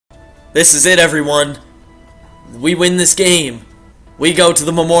This is it, everyone. We win this game. We go to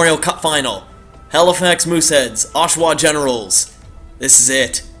the Memorial Cup Final. Halifax Mooseheads, Oshawa Generals. This is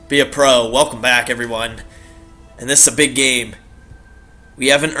it. Be a pro. Welcome back, everyone. And this is a big game. We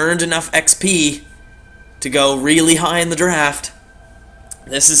haven't earned enough XP to go really high in the draft.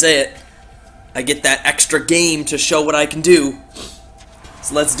 This is it. I get that extra game to show what I can do.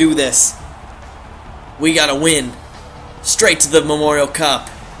 So let's do this. We gotta win. Straight to the Memorial Cup.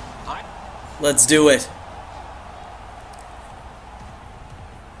 Let's do it.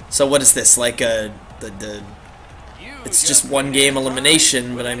 So what is this? Like it's just one game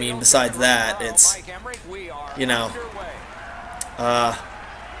elimination, but I mean besides that, it's, you know,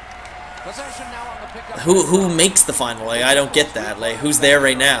 who makes the final? Like, I don't get that. Like, who's there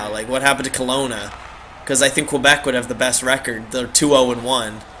right now? Like, what happened to Kelowna? Because I think Quebec would have the best record. They're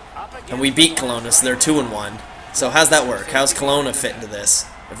 2-0-1, and we beat Kelowna, so they're 2-1. So how's that work? How's Kelowna fit into this?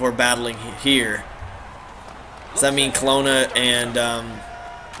 If we're battling here, does that mean Kelowna and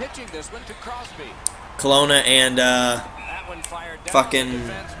fucking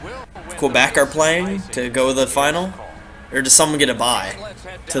Quebec are playing to go to the final? Or does someone get a bye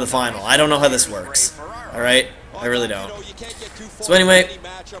to the final? I don't know how this works. Alright? I really don't. So anyway,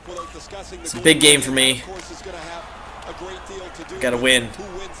 it's a big game for me. Gotta win.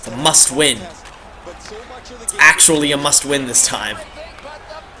 It's a must win. It's actually a must win this time.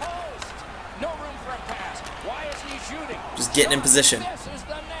 Just getting in position.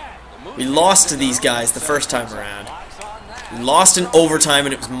 We lost to these guys the first time around. We lost in overtime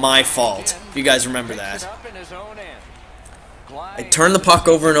and it was my fault. If you guys remember that. I turned the puck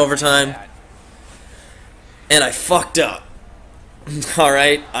over in overtime and I fucked up.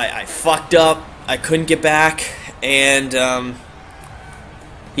 Alright, I fucked up. I couldn't get back, and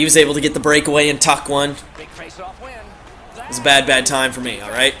he was able to get the breakaway and tuck one. It was a bad time for me,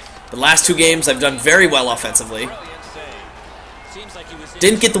 alright? The last two games I've done very well offensively.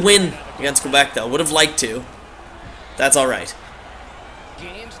 Didn't get the win against Quebec though. Would have liked to. That's alright.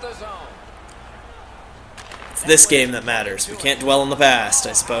 It's this game that matters. We can't dwell on the past,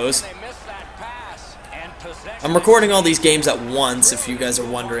 I suppose. I'm recording all these games at once, if you guys are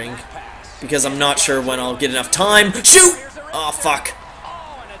wondering, because I'm not sure when I'll get enough time. Shoot! Oh, fuck.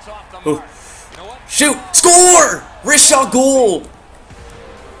 Ooh. Shoot! Score! Wrist shot goal!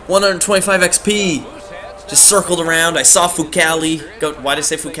 125 XP. Just circled around. I saw Foucali. Why did I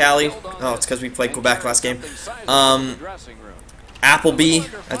say Foucali? Oh, it's because we played Quebec last game. Appleby.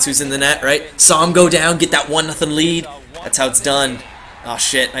 That's who's in the net, right? Saw him go down, get that 1-0 lead. That's how it's done. Oh,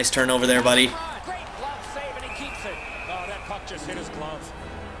 shit. Nice turnover there, buddy.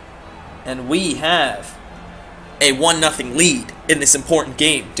 And we have a 1-0 lead in this important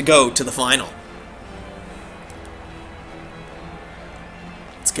game to go to the final.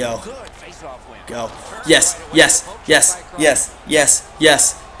 Let's go. Go. Yes, yes, yes, yes, yes,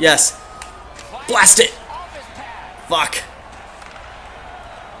 yes, yes. Blast it! Fuck.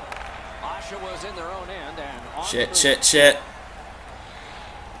 Shit, shit, shit.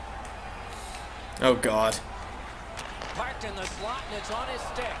 Oh, God. Parked in the slot and it's on his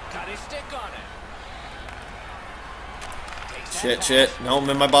stick. Got his stick on it. Shit, shit. No, I'm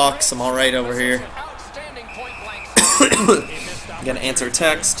in my box. I'm alright over here. I'm gonna answer a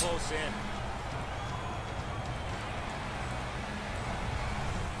text.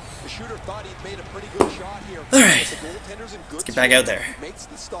 Alright. Let's get back out there.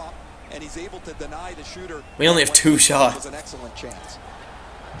 We only have 2 shots.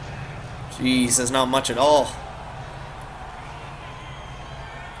 Jeez, that's not much at all.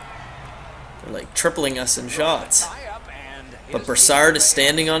 They're like tripling us in shots. But Broussard is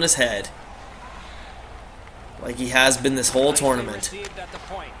standing on his head. Like he has been this whole tournament.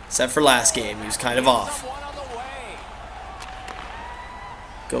 Except for last game, he was kind of off.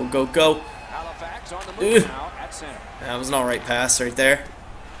 Go, go, go. Ugh. That was an alright pass right there.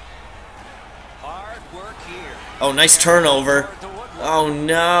 Oh, nice turnover. Oh,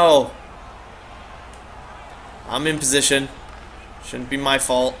 no. I'm in position. Shouldn't be my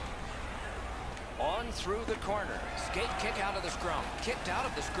fault. On through the corner. Skate kick out of the scrum. Kicked out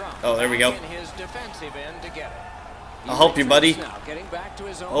of the scrum. Oh, there we go. I'll help you, buddy.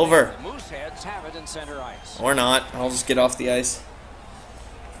 Over. Or not. I'll just get off the ice.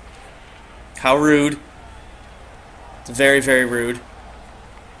 How rude. It's very, very rude.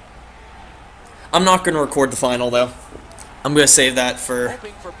 I'm not going to record the final, though. I'm going to save that for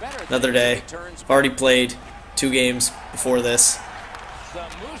another day. I've already played 2 games before this.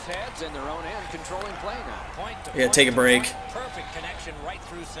 Yeah, take a break. Perfect connection right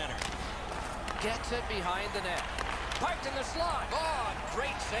through center. Gets it behind the net. Parked in the slot. Oh,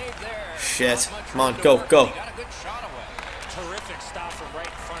 great save. Shit. Come on, go, go. Terrific stop from right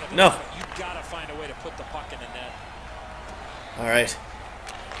in front of him. No. You gotta find a way to put the puck in the net. All right.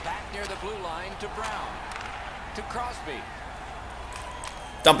 Back near the blue line to Brown. To Crosby.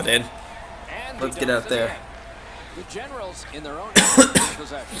 Dump it in. And Let's get out there. The Generals in their own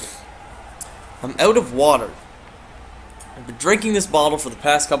possession. I'm out of water. I've been drinking this bottle for the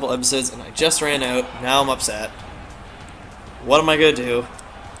past couple episodes, and I just ran out. Now I'm upset. What am I gonna do?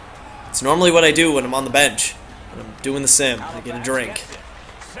 It's normally what I do when I'm on the bench. When I'm doing the sim, I get a drink.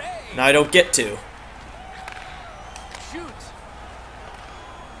 Now I don't get to.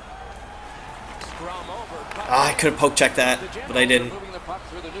 Ah, I could have poke checked that, but I didn't.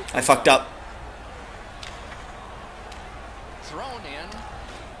 I fucked up. Thrown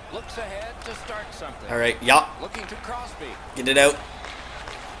in. Looks ahead to start something. All right, yeah. Looking to Crosby. Get it out.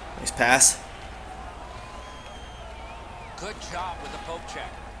 Nice pass. Good job with the poke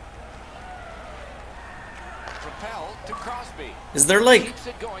check. Propelled to Crosby. Is there like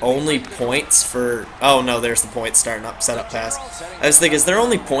only points for... Oh no, there's the point starting up, set up pass. I was thinking, is there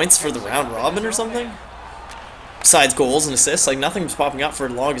only points for the round robin or something? Besides goals and assists, like nothing was popping up for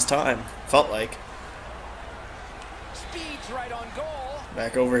the longest time. Felt like. Speeds right on goal.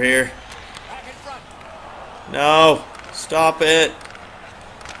 Back over here. Back in front. No, stop it.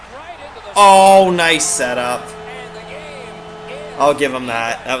 Right into the Oh, nice setup. and the game is I'll give him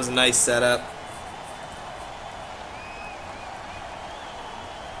that. That was a nice setup.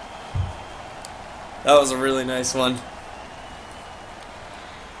 That was a really nice one.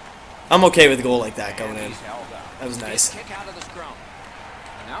 I'm okay with a goal like that going in. He's held up. That was nice. Kick out of the scrum.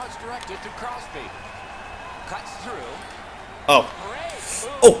 And now it's directed to Crosby. Cuts through. Oh.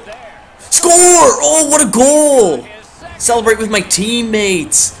 Great move Oh. there. Score! Oh, what a goal! His second Celebrate with my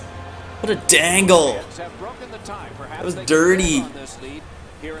teammates. What a dangle. have broken the tie. Perhaps That was they can dirty. build on this lead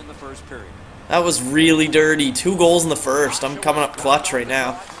here in the first period. That was really dirty. 2 goals in the first. I'm coming up clutch right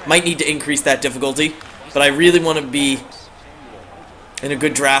now. Might need to increase that difficulty, but I really want to be in a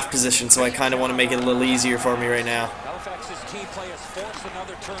good draft position, so I kind of want to make it a little easier for me right now. Halifax's team play has forced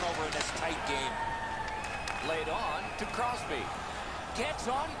another turnover in this tight game. Laid on to Crosby. Gets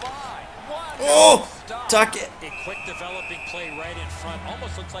on by. One Oh! stop. Tuck it. A quick developing play right in front.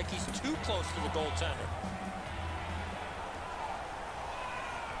 Almost looks like he's too close to the goaltender.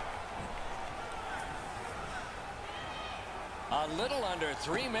 A little under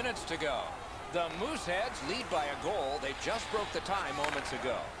 3 minutes to go. The Mooseheads lead by a goal. They just broke the tie moments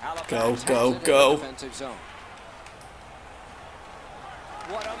ago. Halifax Go, has go, it in the go. defensive zone.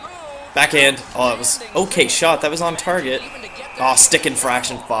 What a move. Backhand. Oh, that was okay shot. That was on target. Even to get Oh, there. stick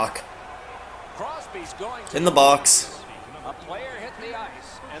infraction. Fuck. Crosby's going to In the box. A player hit the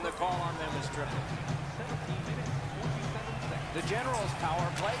ice, and the call on them is tripping. The Generals' power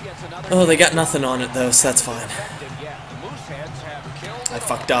play gets another. Oh, they got nothing on it though, so that's fine. Effective yet. The Mooseheads have killed I it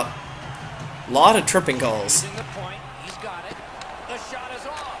fucked all. up. Lot of tripping calls. Using the point, he's got it. The shot is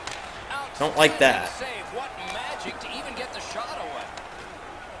off. Don't like that. Save. What magic to even get the shot away.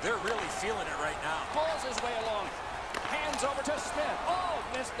 They're really feeling it right now. Pulls his way along. Hands over to Smith. Oh,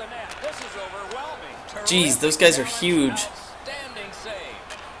 missed the net. This is overwhelming. Jeez, those guys are huge. Outstanding save.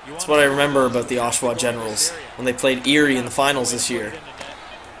 That's what I remember about the Oshawa Generals when they played Erie in the finals this year.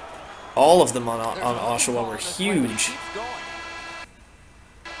 All of them on Oshawa were huge.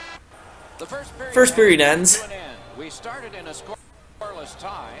 The First period ends. to an end. We started in a scoreless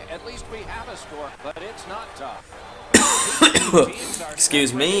tie. At least we have a score, but it's not tough. Teams are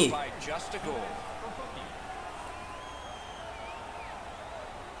Excuse me. separated by just a goal.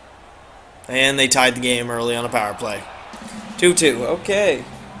 And they tied the game early on a power play. 2-2. Okay.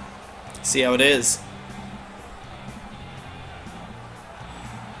 See how it is.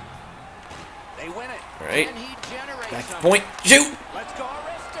 They win it. All right. And he generates Back to something. point. Shoot! Let's go,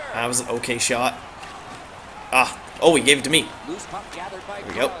 Arister. That was an okay shot. Ah. Oh, he gave it to me. Loose puck gathered by There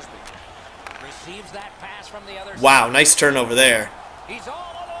we go. Crosby. Receives that pass from the other Wow, side. nice turnover there. He's all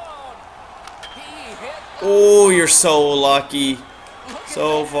alone. He hit the Oh, you're so lucky. Look at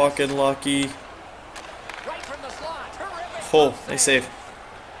So this. fucking lucky. Right from the slot. Terrific. Oh, nice save.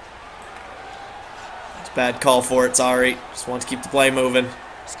 It's a bad call for it, sorry. Just want to keep the play moving.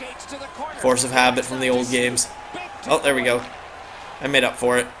 Skates to the corner. Force of habit from the old games. Big Oh, there we go. I made up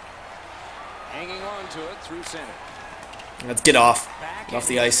for it. Hanging on to it through center. Let's get off. Back Get off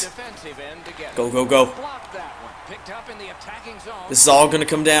in the ice. defensive end together. Go, go, go. Blocked that one. Picked up in the attacking zone. This is all going to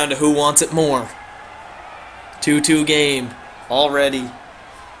come down to who wants it more. 2-2 game. Already.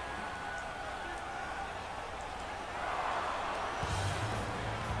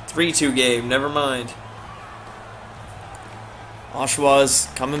 Three-two game. Never mind. Oshawa's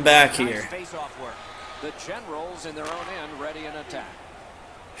coming back here. Face-off work. The Generals in their own end, ready in attack.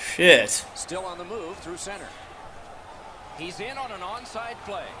 Shit. Still on the move through center. He's in on an onside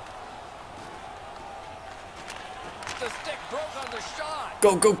play. The stick broke on the shot.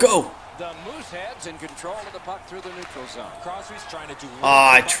 Go, go, go. The Mooseheads in control of the puck through the neutral zone. Crosby's trying to do.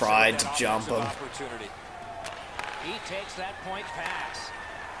 I tried to jump him. He takes that point pass.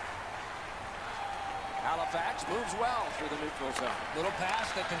 Halifax moves well through the neutral zone. Little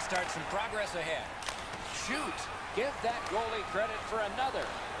pass that can start some progress ahead. Shoot. Give that goalie credit for another.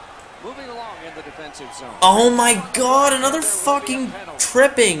 Moving along in the defensive zone. Oh my god, another fucking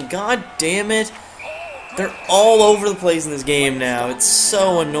tripping. God damn it. They're all over the place in this game now. It's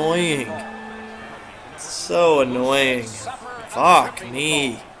so annoying. So annoying. Fuck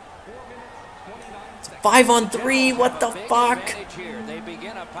me. It's 5-on-3. What the fuck?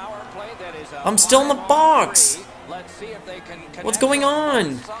 I'm still in the box. What's going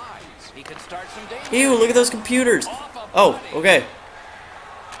on? Ew, look at those computers. Oh, okay.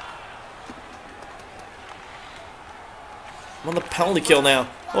 I'm on the penalty kill now.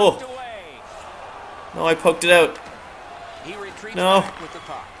 Oh. No, I poked it out. No.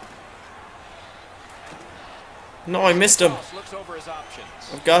 No, I missed him.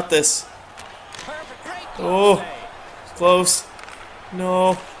 I've got this. Oh. Close.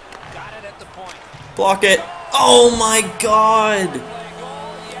 No. Block it. Oh my god.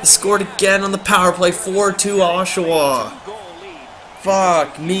 They scored again on the power play. 4-2 Oshawa.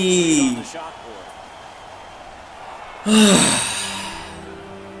 Fuck me.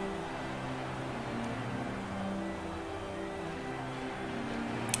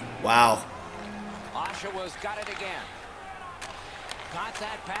 Wow. Oshawa's got it again. Got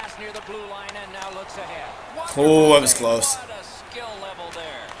that pass near the blue line and now looks ahead. Oh, I was close. What a skill level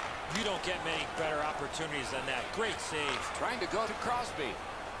there. You don't get many better opportunities than that. Great save. Trying to go to Crosby.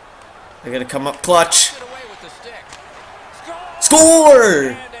 I gotta come up clutch. Get away with the stick.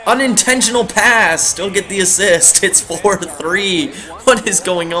 Score! Unintentional pass. Still get the assist. It's 4-3. What is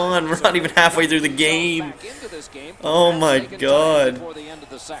going on? We're not even halfway through the game. Oh my god.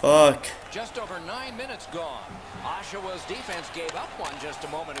 Fuck. Just over 9 minutes gone. Oshawa's defense gave up one just a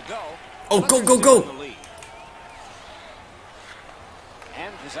moment ago. Oh, go, go, go.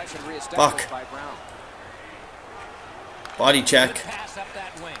 And possession reestablished by Brown. Body check.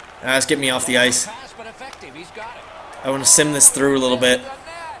 Let's get me off the ice. I want to sim this through a little bit.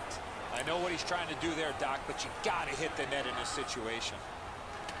 I know what he's trying to do there, Doc, but you gotta hit the net in this situation.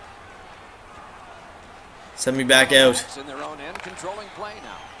 Send me back out. In their own end, controlling play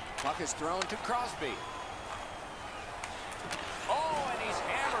now. Puck is thrown to Crosby. Oh, and he's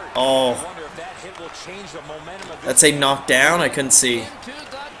hammered. Oh. I wonder if that hit will change the momentum of That's a knockdown. I couldn't see. Into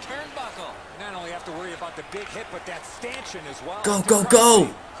the turnbuckle. Not only have to worry about the big hit, but that stanchion as well. Go, go,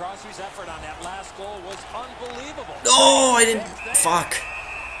 go. Crosby's effort on that last goal was unbelievable. Oh, I didn't. Fuck.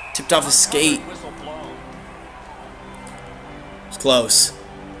 Tipped off his skate. It's close.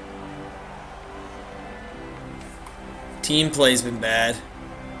 Team play's been bad.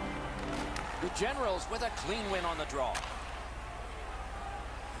 The Generals with a clean win on the draw.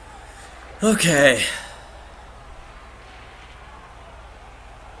 Okay.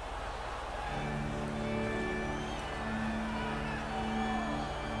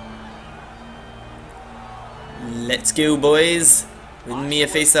 Let's go, boys. Win me a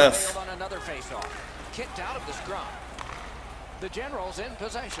face-off. On another face-off. Kicked out of the scrum. The Generals in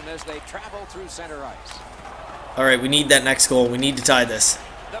possession as they travel through center ice. All right, we need that next goal. We need to tie this.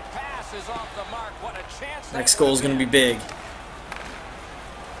 The pass is off the mark. What a chance. Next goal is going to be big.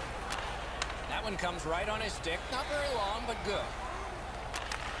 That one comes right on his stick. Not very long, but good.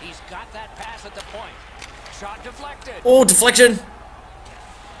 He's got that pass at the point. Shot deflected. Oh, deflection.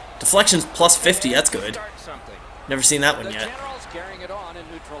 Deflection's plus 50. That's good. Never seen that one yet. Carrying it on in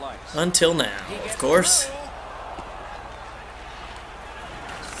neutral ice. Until now, of course.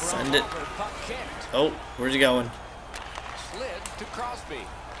 Send it. Oh, where's he going? Slid to Crosby.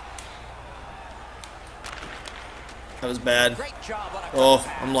 That was bad. Great job on a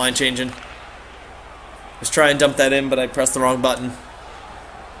Oh, I'm line changing. Was trying to dump that in, but I pressed the wrong button.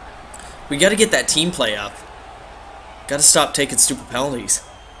 We got to get that team play up. Got to stop taking stupid penalties.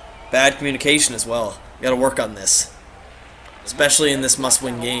 Bad communication as well. Got to work on this, especially in this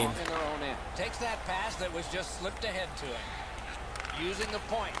must-win game. Takes that pass that was just slipped ahead to him. Using the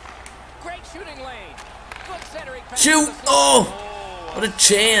point. Great shooting lane. Good centering pass. Shoot! Oh! What a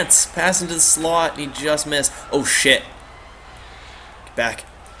chance. Pass into the slot, and he just missed. Oh, shit. Get back.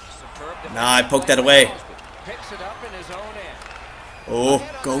 Nah, I poked that away. Picks it up in his own end. Oh,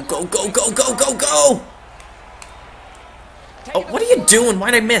 go, go, go, go, go, go, go! Oh, what are you doing?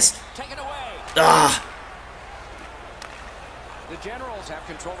 Why'd I miss? Take it away. Ah! The Generals have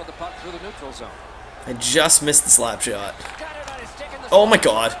control of the puck through the neutral zone. I just missed the slap shot. Got it on his stick in the Oh my slot.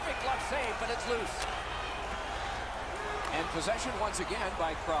 god. Perfect glove save, but it's loose. And possession once again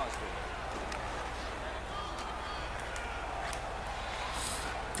by Crosby.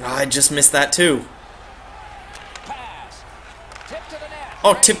 I just missed that too. Pass. Tip to the net.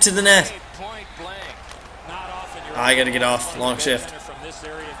 Oh, tip to the net. Point blank. Not often you're I gotta get off. Long shift. from this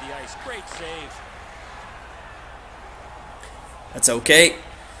area of the ice. Great save. That's okay.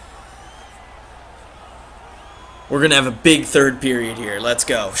 We're gonna have a big third period here. Let's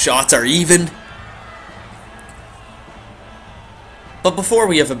go. Shots are even. But before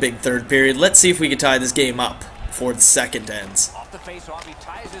we have a big third period, let's see if we can tie this game up before the second ends. Off the face-off, he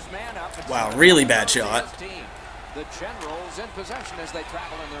ties his man up. And Wow, really bad shot. The Generals in possession as they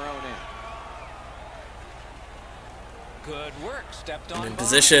travel in their own end. Good work. Stepped on. In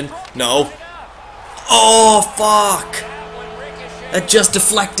position. No. Oh, fuck. That just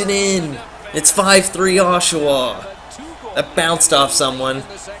deflected in. It's 5-3 Oshawa. That bounced off someone.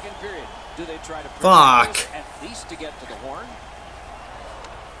 Fuck. At least to get to the horn.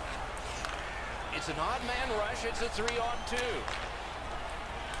 It's an odd man rush. It's a 3-on-2.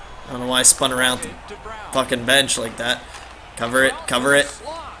 I don't know why I spun around the fucking bench like that. Cover it, cover it.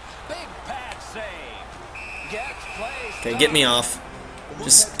 Okay, get me off.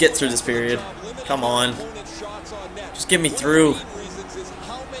 Just get through this period. Come on. Just get me through.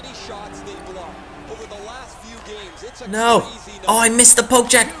 No. Oh, I missed the poke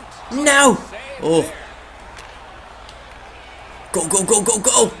check. No. Oh. Go, go, go, go,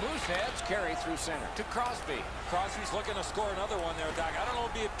 go. Mooseheads carry through center to Crosby. Crosby's looking to score another one there, Doc. I don't know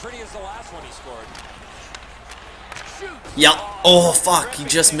if it'll be as pretty as the last one he scored. Shoot. Yep. Oh, fuck. He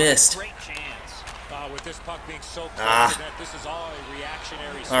just missed. Great chance. With this puck being so close to net, this is all a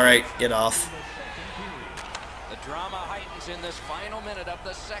reactionary. Alright, get off. The drama heightens in this final minute of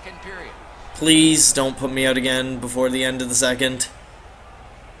the second period. Please don't put me out again before the end of the second.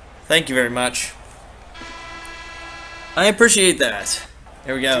 Thank you very much. I appreciate that.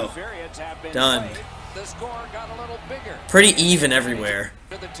 There we go. Done. The score got a little bigger. Pretty even everywhere.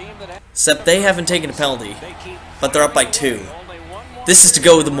 Except they haven't taken a penalty, but they're up by 2. This is to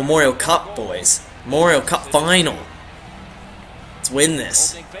go with the Memorial Cup, boys. Memorial Cup final. Let's win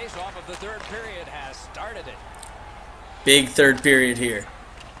this. Big third period here.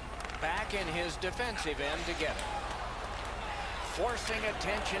 Back in his defensive end together. Forcing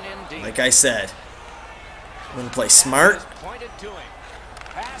attention indeed. Like I said, I'm gonna play smart.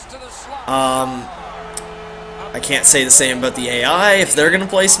 I can't say the same about the AI if they're gonna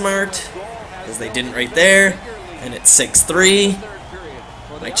play smart, because they didn't right there, and it's 6-3.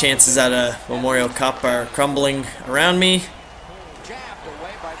 My chances at a Memorial Cup are crumbling around me.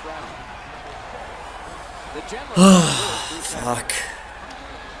 Fuck.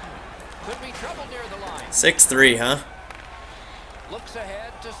 6-3, huh? Looks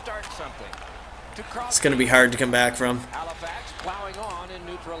ahead to start something. It's gonna be hard to come back from. Halifax plowing on in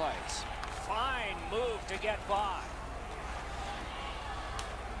neutral ice. Fine move to get by.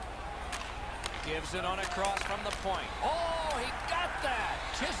 Gives it on a cross from the point. Oh, he got that.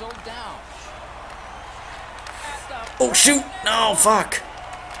 Chiseled down. Oh, shoot. No, fuck. To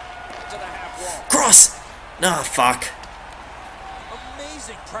the half wall. Cross. Nah, fuck.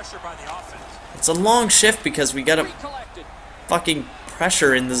 Amazing pressure by the offense. It's a long shift because we gotta Recollected. fucking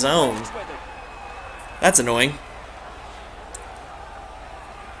pressure in the zone. With it. That's annoying.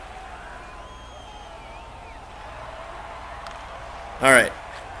 Alright.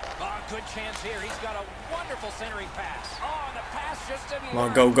 Oh, good chance here. He's got a wonderful centering pass. Oh, and the pass just didn't Come on,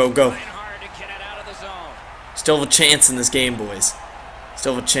 work. go, go, go. Trying hard to get it out of the zone. Still have a chance in this game, boys.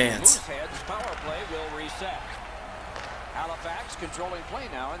 Still have a chance. Moosehead's power play will reset. Halifax controlling play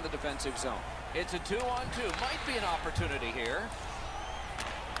now in the defensive zone. It's a 2-on-2. Might be an opportunity here.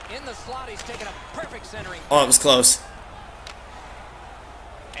 In the slot, he's taking a perfect centering. Oh, it was close.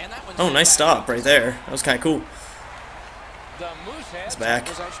 And that one's Oh, nice stop right there. That was kind of cool. The Mooseheads It's back.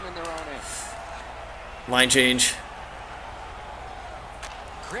 have possession in their own end. Line change.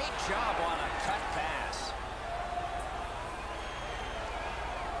 Great job on a cut pass.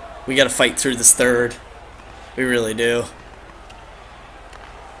 We gotta fight through this third. We really do.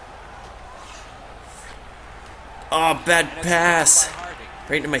 Oh, bad pass.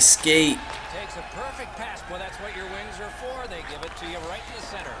 Right into my skate. Takes a perfect pass. Well, that's what your wings are for. They give it to you right in the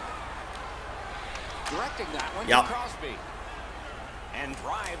center. Directing that one Yep. to Crosby. And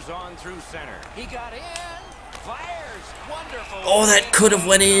drives on through center. He got in. Fires. Wonderful. Oh, that could have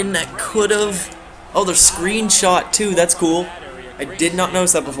went in. That could have. Oh, they're screenshot too. That's cool. I did not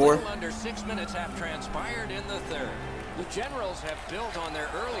notice that before. Under 6 minutes have transpired in the third. The Generals have built on their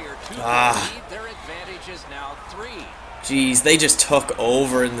earlier 2-goal lead. Their advantage is now 3. Jeez, they just took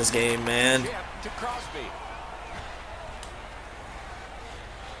over in this game, man. To Crosby.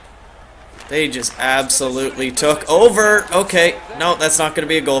 They just absolutely took over. Okay, no, that's not going to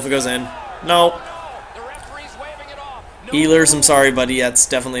be a goal if it goes in. No. The referee's waving it off. No. Healers, I'm sorry, buddy. That's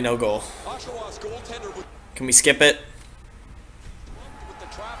definitely no goal. Can we skip it?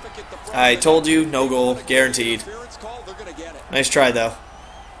 I told you, no goal. Guaranteed. Nice try, though.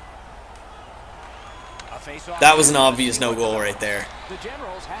 That was an obvious no goal right there. The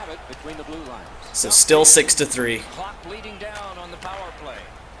Generals have it between the blue lines. So still 6-3. Clock bleeding down on the power play.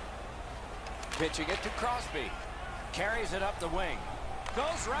 Pitching it to Crosby. Carries it up the wing.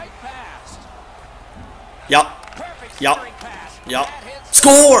 Goes right past. Yup. Perfect Yup. steering pass. Yup. That hits.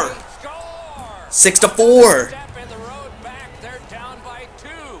 Score! Score! 6-4. Step in the road back. They're down by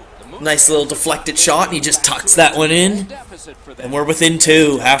 2. Nice little deflected shot, and he just tucks that one in. And we're within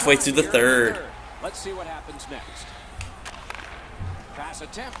 2, halfway through the third. Let's see what happens next. Pass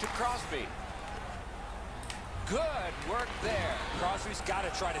attempt to Crosby. Good work there. Crosby's got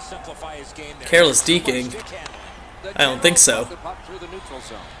to try to simplify his game there. Careless deking. I don't think so. The puck through the neutral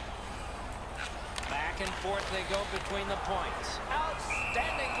zone. Back and forth they go between the points.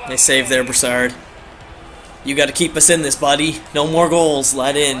 Outstanding. Nice save there, Broussard. You got to keep us in this, buddy. No more goals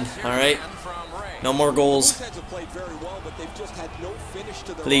let in, all right? No more goals.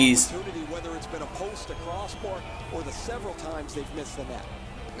 Please. Whether it's been a post, a crossbar, or the several times they've missed the net.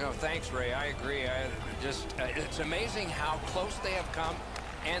 No, thanks, Ray. I agree. It's amazing how close they have come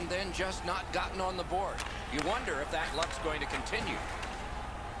and then just not gotten on the board. You wonder if that luck's going to continue.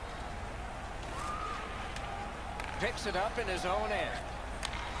 Picks it up in his own end.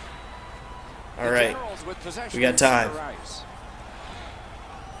 All right. We got time.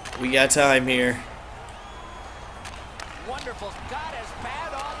 We got time here. Wonderful. Got his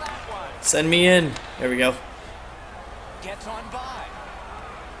pad on that one. Send me in. There we go. Gets on by.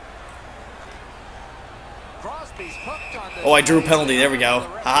 Crosby's hooked on the. Oh, I drew a penalty. There we go.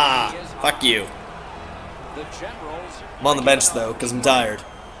 Ah, fuck you. The Generals. I'm on the bench though, because I'm tired.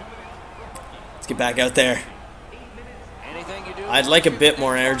 Let's get back out there. Anything you do, I'd like a bit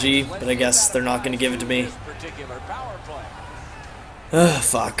more energy, but I guess they're not going to give it to me. Ugh,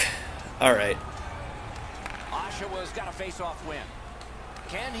 fuck. Alright. Oshawa's got a face-off win.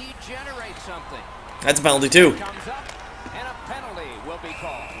 Can he generate something? That's a penalty too. Comes up, and a penalty will be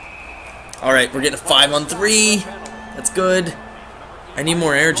called. Alright, we're getting a 5-on-3. That's good. I need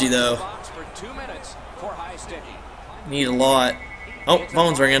more energy though. For 2 minutes for high sticking. Need a lot. Oh,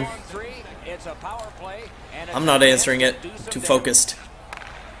 phone's ringing. It's a power play, and I'm not answering it. Too focused.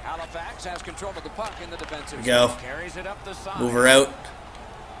 Halifax has control of the puck in the defensive There we go. zone. Carries it up the side. Move her out.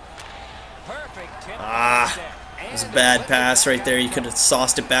 Perfect tip. Ah, it was a bad pass right there. You could have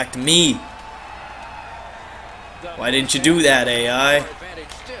sauced it back to me. Why didn't you do that, AI? Advantage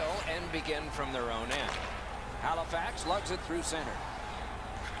still and begin from their own end. Halifax lugs it through center.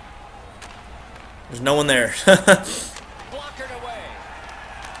 There's no one there. Blockered away.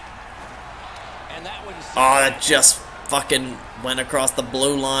 And that one's Oh, that just fucking went across the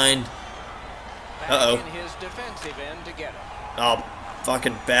blue line. Uh-oh. in his defensive end to get it. Oh,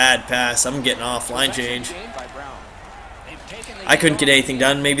 fucking bad pass. I'm getting off. Line change. Gained by Brown. They've taken the I couldn't get anything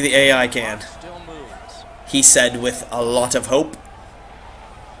done. Maybe the AI can. Still moves. He said with a lot of hope.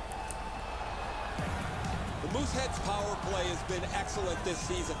 The Mooseheads' power play has been excellent this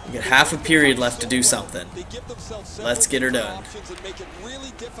season. We got half a period left to do something. Let's get her done.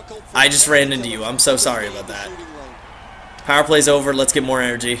 I just ran into you. I'm so sorry about that. Power play's over. Let's get more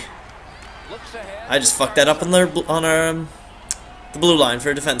energy. Looks ahead. I just fucked that up on the blue line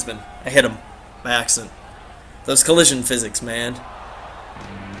for a defenseman. I hit him by accident. Those collision physics, man.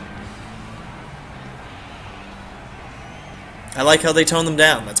 I like how they tone them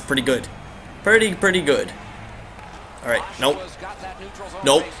down. That's pretty good. Pretty good. Alright, nope. Oshawa's got that neutral zone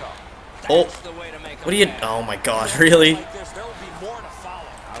Nope. faceoff. Oh, That's the way to make what are a you... pass. Oh my god, really? Like this, there will be more to follow.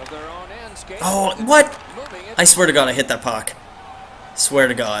 Out of their own end, skating. Oh, what? Moving it. I swear to god I hit that puck. Swear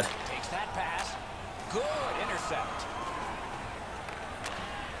to god. Takes that pass. Good intercept.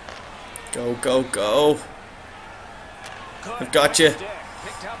 Go, go, go. Good I've got you. stick.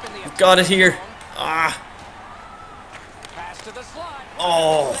 Picked up in the I've got it attacking here. zone. Ah. Pass to the slot.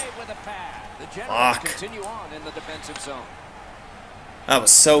 Oh. Save with a pad. The Generals Fuck. continue on in the defensive zone. That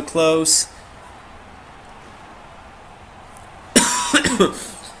was so close.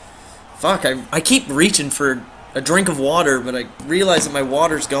 Fuck, I keep reaching for a drink of water, but I realize that my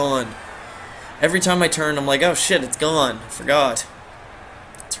water's gone. Every time I turn, I'm like, oh shit, it's gone. I forgot.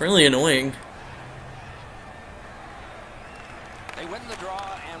 It's really annoying. They win the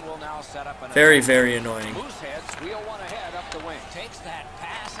draw and will now set up an Very, very annoying. Mooseheads wheel one ahead up the wing. Takes that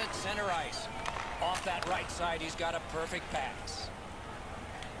pass at center ice. Off that right side, he's got a perfect pass.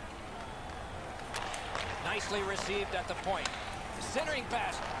 Nicely received at the point. Centering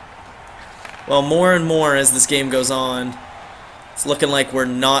pass. Well, more and more as this game goes on, it's looking like we're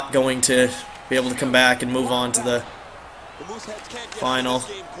not going to be able to come back and move on to the final.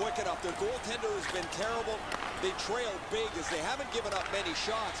 Game quick enough. Their goaltender has been terrible. They trailed big as they haven't given up many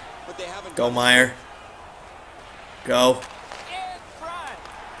shots, but they haven't. Go, Meyer. Go. In front.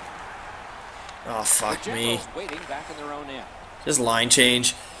 Oh, fuck me. Waiting back in their own end. Just line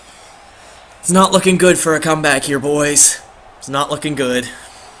change. It's not looking good for a comeback here, boys. It's not looking good.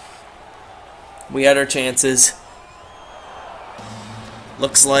 We had our chances.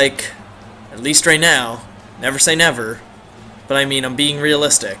 Looks like, at least right now, never say never, but I mean, I'm being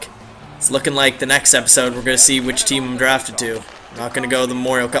realistic. It's looking like the next episode we're going to see which team I'm drafted to. I'm not going to go to the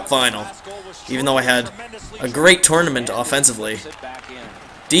Memorial Cup Final, even though I had a great tournament offensively.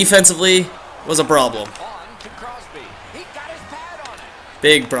 Defensively was a problem.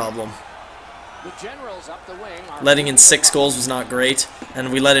 Big problem. Letting in 6 goals was not great,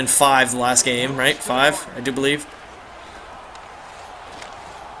 and we let in 5 the last game, right? 5, I do believe.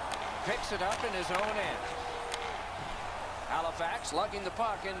 Picks it up in his own end. Halifax lugging the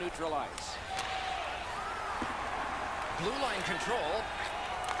puck in neutral ice. Blue line control.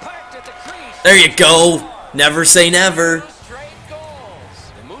 Parked at the crease. There you go. Never say never. Straight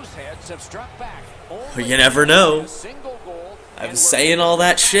goals. The Mooseheads have struck back. You never know. I was saying all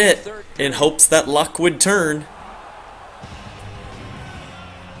that shit in hopes that luck would turn.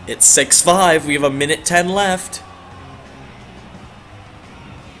 It's 6-5. We have a minute 10 left.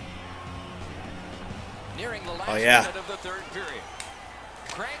 Oh yeah.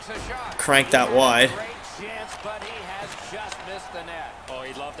 Crank that wide. Oh,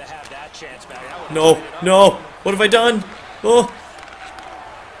 he'd love to have that chance back. No, no. What have I done? Oh.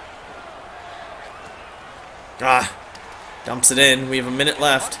 Ah. Dumps it in. We have a minute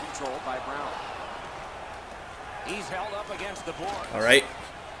left. All right.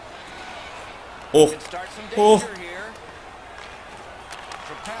 Oh. Oh.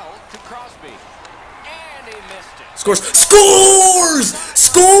 Scores! Scores!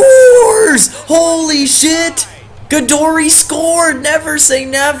 Scores! Holy shit! Gadori scored! Never say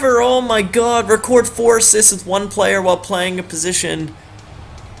never! Oh my god. Record 4 assists with 1 player while playing a position.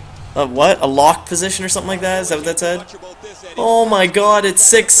 What? A locked position or something like that? Is that what that said? Oh my god, it's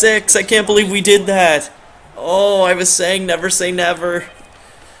 6-6. I can't believe we did that. Oh, I was saying never say never.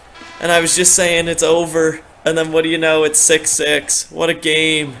 And I was just saying it's over. And then what do you know? It's 6-6. What a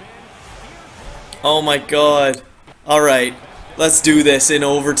game. Oh my god. Alright, let's do this in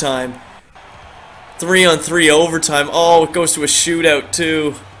overtime. 3-on-3 overtime. Oh, it goes to a shootout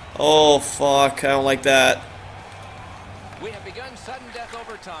too. Oh, fuck. I don't like that.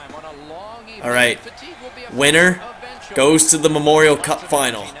 Alright. Winner goes to the Memorial Cup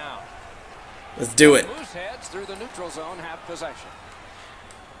Final. Let's do it.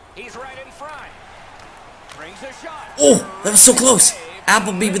 Oh, that was so close.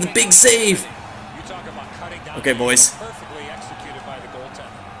 Appleby with a big save. Okay, boys.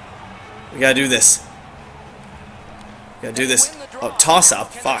 We gotta do this. We gotta do this. Oh, toss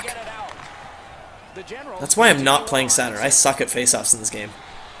up. Fuck. That's why I'm not playing center. I suck at face-offs in this game.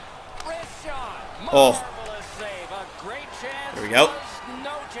 Oh. There we go.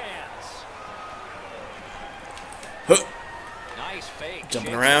 Huh.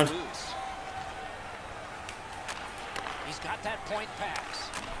 Jumping around. He's got that point pass.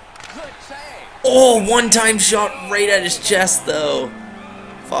 Good save. Oh, one-time shot right at his chest, though.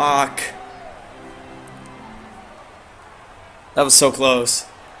 Fuck. That was so close.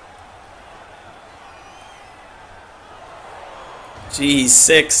 Jeez,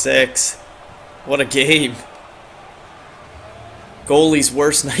 6-6. What a game. Goalie's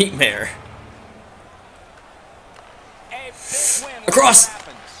worst nightmare. Across!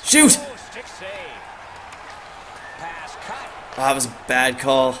 Shoot! Oh, that was a bad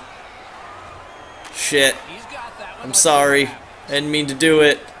call. Shit. I'm sorry. I didn't mean to do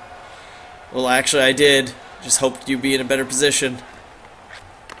it. Well, actually, I did. Just hoped you'd be in a better position.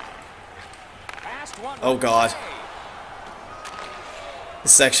 Oh, God.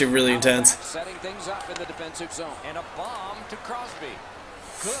 This is actually really intense. Setting things up in the defensive zone. And a bomb to Crosby.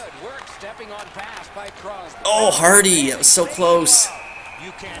 Good work stepping on pass by Crosby. Oh, Hardy. That was so close.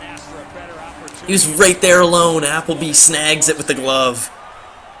 He was right there alone. Appleby snags it with the glove.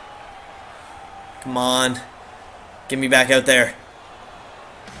 Come on. Get me back out there.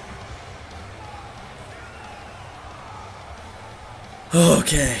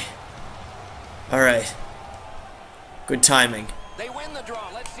 Okay. Alright. Good timing. They win the draw.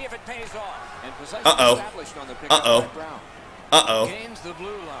 Let's see if it pays off. And possession Uh-oh. established on the pickup by Brown. Uh-oh. Gains the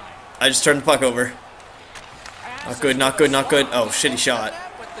blue line. I just turned the puck over. Not good, not good, not good. Oh, shitty shot.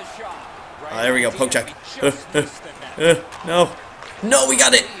 With the shot. There we go, poke check. No. No, we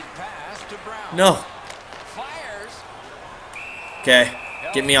got it! Pass to Brown. No. Fires. Okay,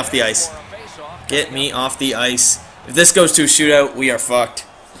 get me off the ice. Get me off the ice. If this goes to a shootout, we are fucked.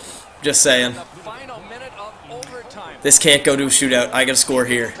 Just saying. The final minute of overtime. This can't go to a shootout. I gotta score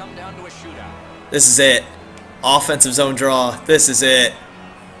here. Come down to a shootout. This is it. Offensive zone draw. This is it.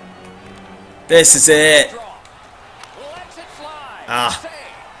 This is it. Lets it fly. Ah. Save.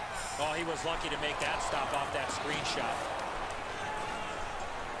 Oh, he was lucky to make that stop off that screen shot.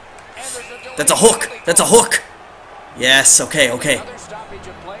 And there's a delay. That's a hook. That's a hook. Yes, okay, okay. Another stoppage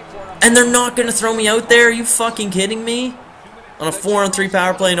of play for an And they're not gonna throw me out there? Are you fucking kidding me? On a 4-on-3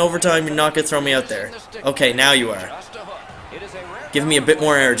 power play in overtime, you're not gonna throw me out there. Okay, now you are. just a hook. It is a rare Give me a bit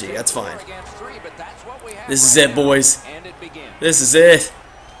more energy. That's fine. against three, but that's what we have This is right it, now. boys. And it begins. This is it.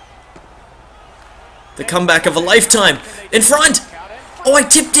 The comeback of a lifetime. In front! Oh, I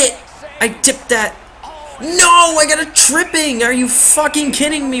tipped it! I tipped that. No! I got a tripping! Are you fucking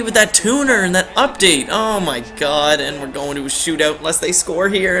kidding me with that tuner and that update? Oh my god, and we're going to a shootout unless they score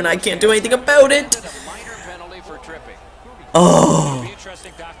here and I can't do anything about it! A minor penalty for tripping. Oh!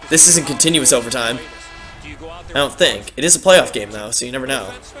 Interesting, Doctor. This isn't continuous overtime. Do you go out I there don't think. It is a playoff game though, so you never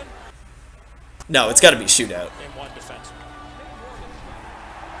know. defenseman No, it's gotta be a shootout. and one defenseman?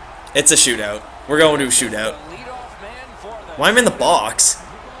 It's a shootout. We're going to a shootout. Leadoff man for the Why am I in the box?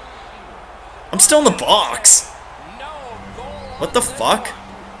 I'm still in the box! no goal. What the fuck?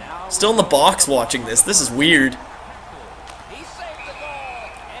 Still in the box watching this. This is weird. He saved the goal.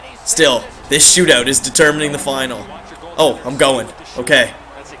 And he saved Still, this shootout is determining the final. Oh, I'm going. Okay.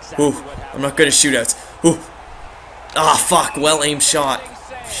 Ooh, I'm not good at shootouts. Ooh. Ah, fuck. Well-aimed shot.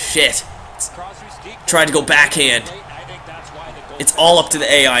 Shit. Tried to go backhand. It's all up to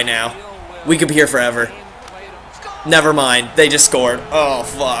the AI now. We could be here forever. Never mind. They just scored. Oh,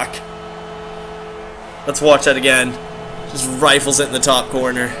 fuck. Let's watch that again. Just rifles it in the top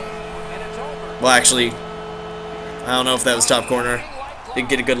corner. Well, actually, I don't know if that was top corner. Didn't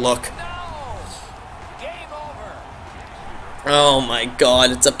get a good look. Game over. Oh my god,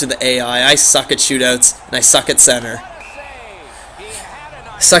 it's up to the AI. I suck at shootouts, and I suck at center. What a save. He had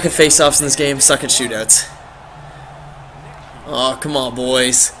an I suck at face-offs in this game, suck at shootouts. Oh, come on,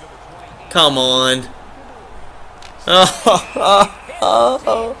 boys. Come on.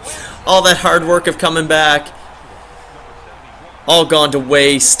 All that hard work of coming back. All gone to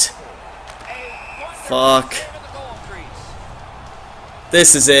waste. Fuck.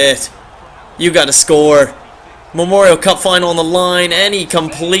 This is it. You gotta score. Memorial Cup final on the line, and he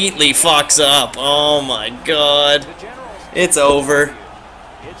completely fucks up. Oh my god. It's over.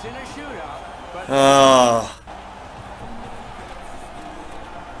 It's in a shootout, but Oh.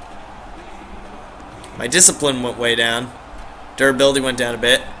 My discipline went way down. Durability went down a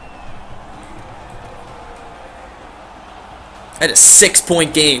bit. I had a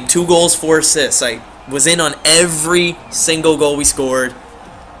 6-point game. 2 goals, 4 assists. I was in on every single goal we scored.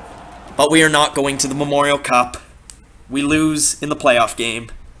 But we are not going to the Memorial Cup. We lose in the playoff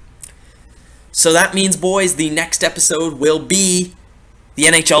game. So that means, boys, the next episode will be the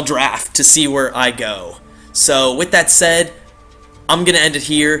NHL draft to see where I go. So with that said, I'm going to end it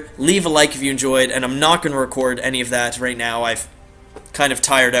here. Leave a like if you enjoyed, and I'm not going to record any of that right now. I've kind of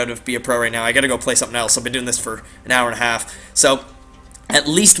tired out of Be a Pro right now. I got to go play something else. I've been doing this for an hour and a half. So at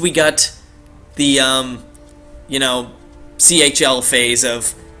least we got the, you know, CHL phase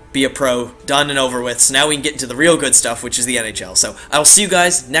of Be a Pro done and over with. So now we can get into the real good stuff, which is the NHL. So I will see you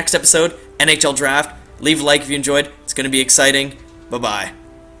guys next episode, NHL Draft. Leave a like if you enjoyed. It's going to be exciting. Bye-bye.